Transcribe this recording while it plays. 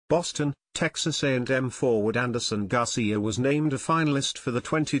Boston, Texas A&M forward Ams Garcia was named a finalist for the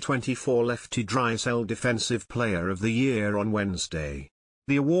 2024 Lefty Drysdale Defensive Player of the Year on Wednesday.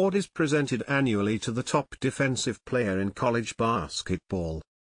 The award is presented annually to the top defensive player in college basketball.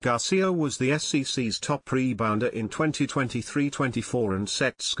 Garcia was the SEC's top rebounder in 2023-24 and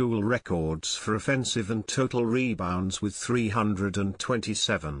set school records for offensive and total rebounds with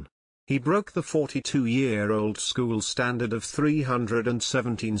 327. He broke the 42-year-old school standard of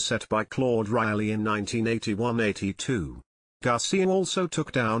 317 set by Claude Riley in 1981-82. Garcia also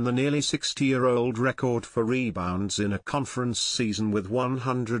took down the nearly 60-year-old record for rebounds in a conference season with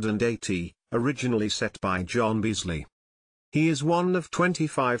 180, originally set by John Beasley. He is one of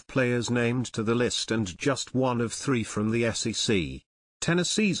 25 players named to the list and just one of 3 from the SEC.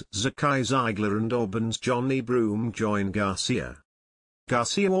 Tennessee's Zakai Zeigler and Auburn's Johnny Broome join Garcia.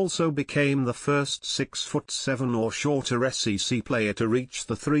 Garcia also became the first 6'7" or shorter SEC player to reach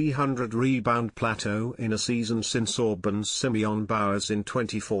the 300-rebound plateau in a season since Auburn's Simeon Bowers in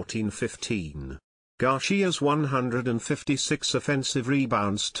 2014-15. Garcia's 156 offensive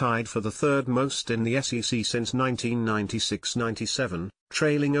rebounds tied for the third most in the SEC since 1996-97,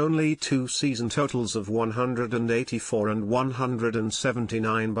 trailing only 2 season totals of 184 and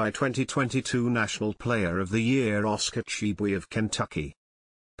 179 by 2022 National Player of the Year Oscar Tshiebwe of Kentucky.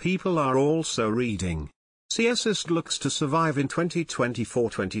 People are also reading. CSIST looks to survive in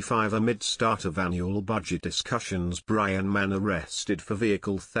 2024-25 amid start of annual budget discussions. Brian Mann arrested for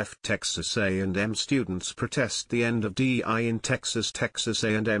vehicle theft. Texas A&M students protest the end of DI in Texas. Texas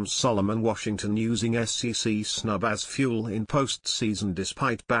A&M's Solomon Washington using SEC snub as fuel in postseason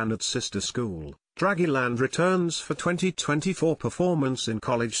despite ban at sister school. Dragiland returns for 2024 performance in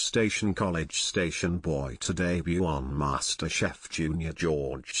College Station. College Station boy to debut on MasterChef Junior.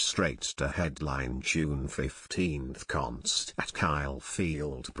 George Strait to headline June 15th. Const at Kyle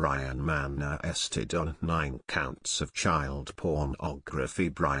Field. Brian Mann arrested on 9 counts of child pornography.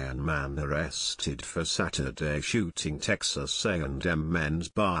 Brian Mann arrested for Saturday shooting. Texas A&M men's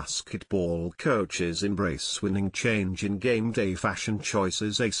basketball coaches embrace winning change in game day fashion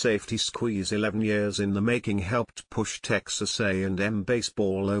choices. A safety squeeze 11 years in the making helped push Texas A&M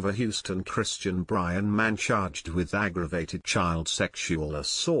baseball over Houston Christian. Brian Mann charged with aggravated child sexual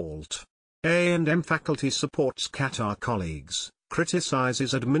assault. A&M faculty supports Qatar colleagues,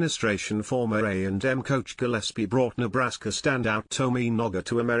 criticizes administration. Former A&M coach Gillespie brought Nebraska standout Tominaga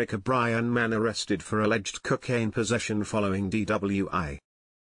to America. Brian Mann arrested for alleged cocaine possession following DWI.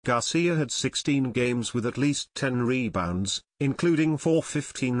 Garcia had 16 games with at least 10 rebounds, including 4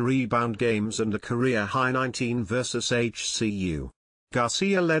 15-rebound games and a career-high 19 versus HCU.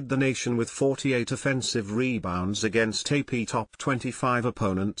 Garcia led the nation with 48 offensive rebounds against AP top 25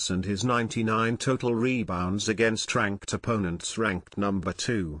 opponents and his 99 total rebounds against ranked opponents ranked number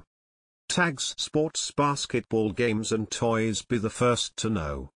 2. Tags sports basketball games and toys. Be the first to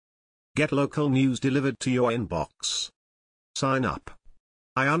know. Get local news delivered to your inbox. Sign up.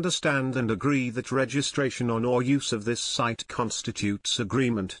 I understand and agree that registration on or use of this site constitutes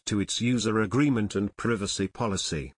agreement to its user agreement and privacy policy.